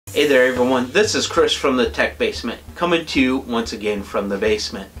Hey there everyone, this is Chris from the Tech Basement, coming to you once again from the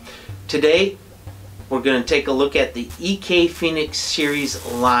basement. Today we're going to take a look at the EK Phoenix series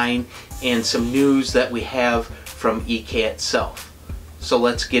line and some news that we have from EK itself. So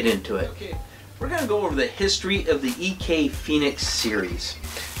let's get into it. Okay, we're going to go over the history of the EK Phoenix series.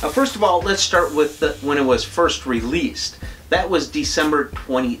 First of all, let's start with when it was first released. That was December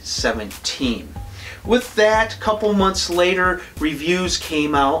 2017. With that, a couple months later, reviews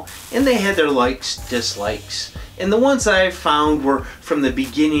came out and they had their likes, dislikes. And the ones that I found were from the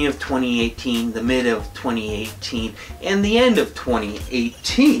beginning of 2018, the mid of 2018, and the end of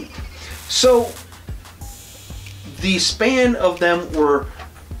 2018. So the span of them were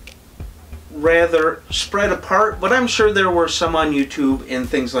rather spread apart, but I'm sure there were some on YouTube and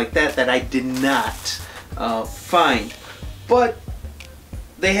things like that that I did not find. But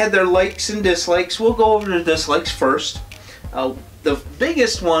they had their likes and dislikes. We'll go over the dislikes first. The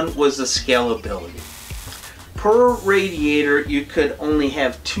biggest one was the scalability. Per Radiator, you could only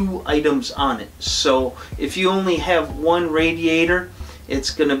have 2 items on it. So if you only have one Radiator, it's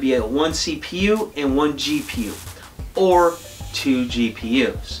going to be a 1 CPU and 1 GPU, or 2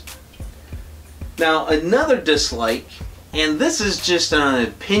 GPUs. Now another dislike, and this is just on an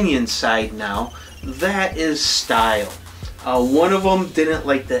opinion side now, that is style. One of them didn't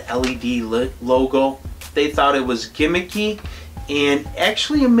like the LED logo. They thought it was gimmicky and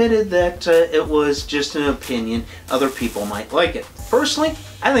actually admitted that it was just an opinion. Other people might like it. Personally,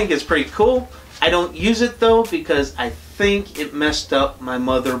 I think it's pretty cool. I don't use it though because I think it messed up my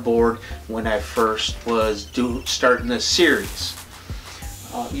motherboard when I first was starting this series.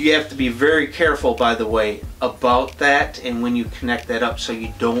 You have to be very careful, by the way, about that and when you connect that up so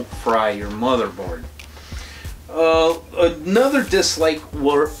you don't fry your motherboard. Another dislike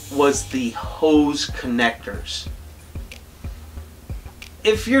was the hose connectors.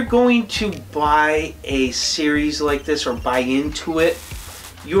 If you're going to buy a series like this or buy into it,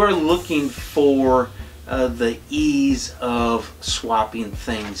 you are looking for the ease of swapping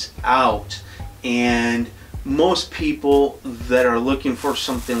things out, and most people that are looking for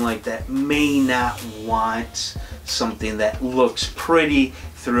something like that may not want something that looks pretty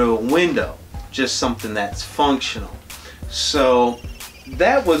through a window. Just something that's functional. So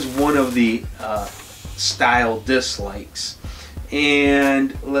that was one of the style dislikes.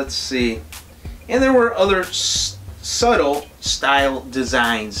 And let's see, and there were other subtle style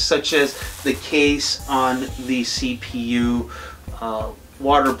designs, such as the case on the CPU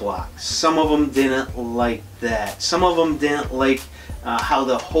water block. Some of them didn't like that. Some of them didn't like how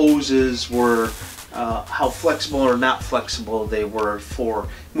the hoses were, how flexible or not flexible they were for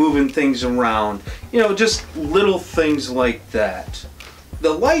moving things around. You know, just little things like that.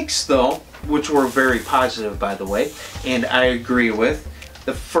 The likes though, which were very positive by the way, and I agree with,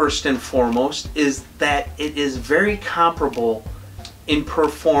 the first and foremost is that it is very comparable in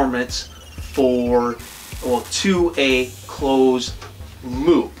performance for, well, to a closed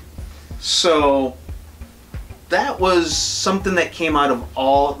loop. So that was something that came out of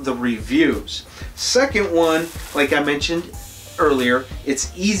all the reviews. Second one, like I mentioned earlier,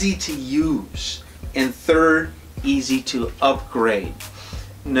 it's easy to use. And third, easy to upgrade.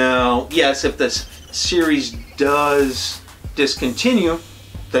 Now, yes, if this series does discontinue,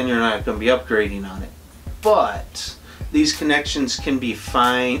 then you're not going to be upgrading on it. But these connections can be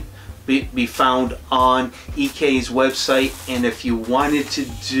found on EK's website, and if you wanted to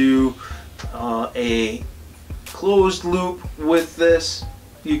do a closed loop with this,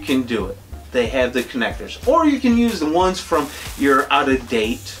 you can do it. They have the connectors, or you can use the ones from your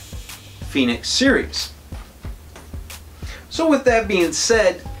out-of-date Phoenix series. So with that being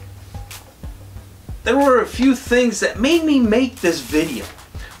said, there were a few things that made me make this video.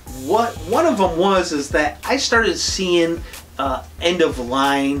 One of them is that I started seeing end of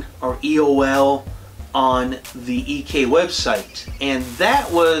line or EOL on the EK website, and that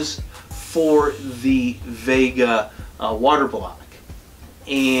was for the Vega water block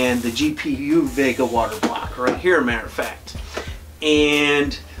and the GPU Vega water block right here, matter of fact.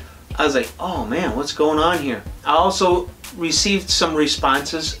 And I was like, oh man, what's going on here? I also received some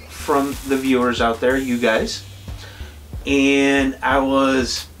responses from the viewers out there, you guys, and I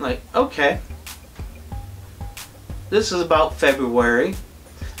was like, okay, this is about February.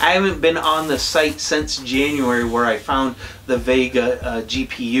 I haven't been on the site since January, where I found the Vega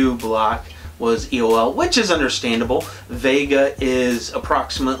GPU block was EOL, which is understandable. Vega is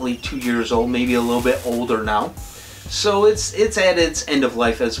approximately 2 years old, maybe a little bit older now. So it's at its end of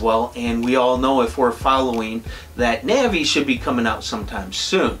life as well, and we all know, if we're following, that Navi should be coming out sometime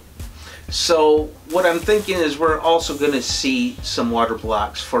soon. So what I'm thinking is we're also going to see some water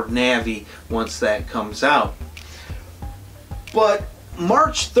blocks for Navi once that comes out. But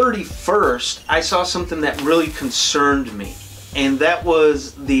March 31st, I saw something that really concerned me, and that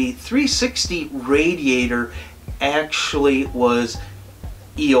was the 360 Radiator actually was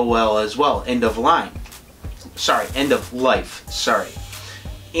EOL as well, end of line. Sorry, end of life, sorry.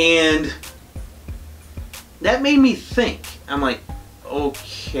 And that made me think. I'm like,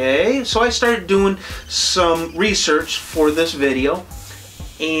 okay. So I started doing some research for this video,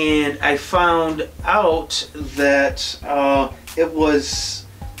 and I found out that it was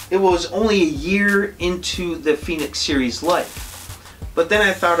only a year into the Pheonix series life. But then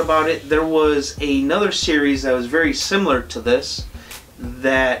I thought about it, there was another series that was very similar to this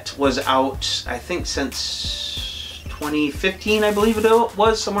that was out, I think, since 2015, I believe it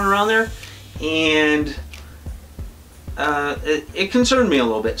was, somewhere around there. And it concerned me a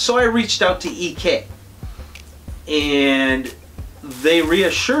little bit. So I reached out to EK, and they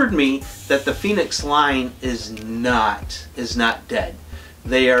reassured me that the Pheonix line is not dead.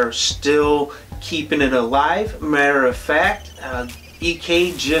 They are still keeping it alive. Matter of fact,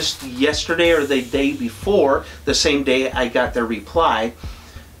 EK just yesterday or the day before, the same day I got their reply,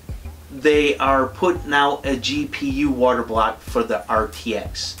 they are putting out a GPU water block for the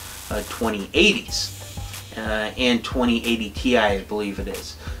RTX 2080s and 2080 Ti, I believe it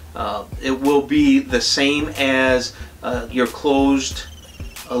is. It will be the same as your closed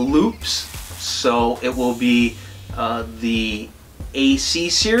loops, so it will be the AC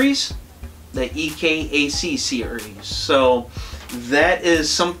series, the EK-AC series. So that is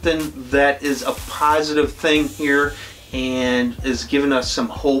something that is a positive thing here and is giving us some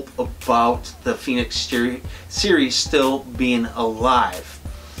hope about the Pheonix series still being alive.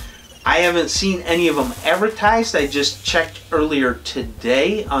 I haven't seen any of them advertised. I just checked earlier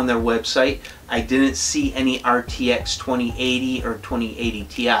today on their website. I didn't see any RTX 2080 or 2080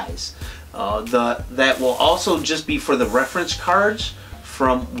 Ti's. That will also just be for the reference cards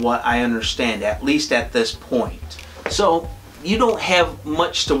from what I understand, at least at this point. So you don't have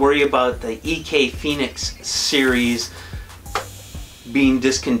much to worry about the EK Pheonix series being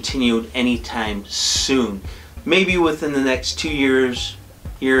discontinued anytime soon. Maybe within the next 2 years,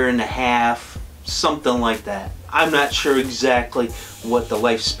 year and a half, something like that. I'm not sure exactly what the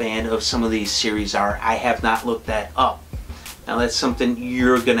lifespan of some of these series are. I have not looked that up. Now that's something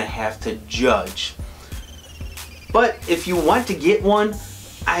you're gonna have to judge. But if you want to get one,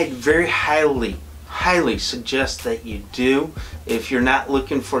 I'd very highly suggest that you do. If you're not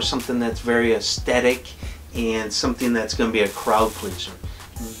looking for something that's very aesthetic and something that's going to be a crowd pleaser,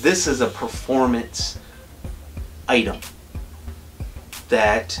 this is a performance item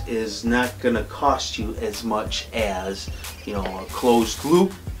that is not going to cost you as much as, you know, a closed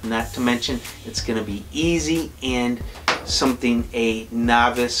loop. Not to mention, it's going to be easy and something a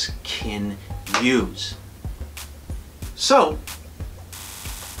novice can use. So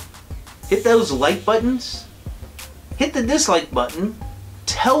hit those like buttons, hit the dislike button,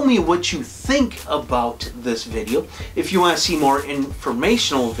 tell me what you think about this video. If you want to see more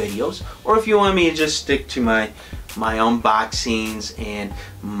informational videos, or if you want me to just stick to my unboxings and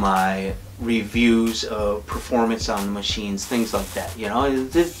my reviews of performance on the machines, things like that. You know,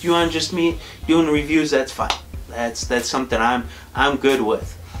 if you want just me doing reviews, that's fine. That's something I'm good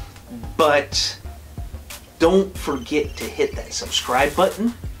with. But don't forget to hit that subscribe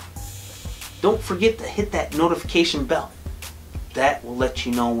button. Don't forget to hit that notification bell. That will let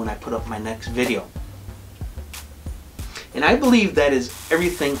you know when I put up my next video. And I believe that is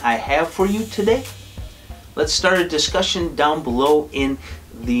everything I have for you today. Let's start a discussion down below in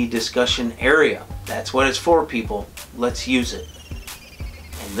the discussion area. That's what it's for, people. Let's use it.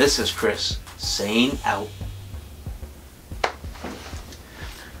 And this is Chris saying out.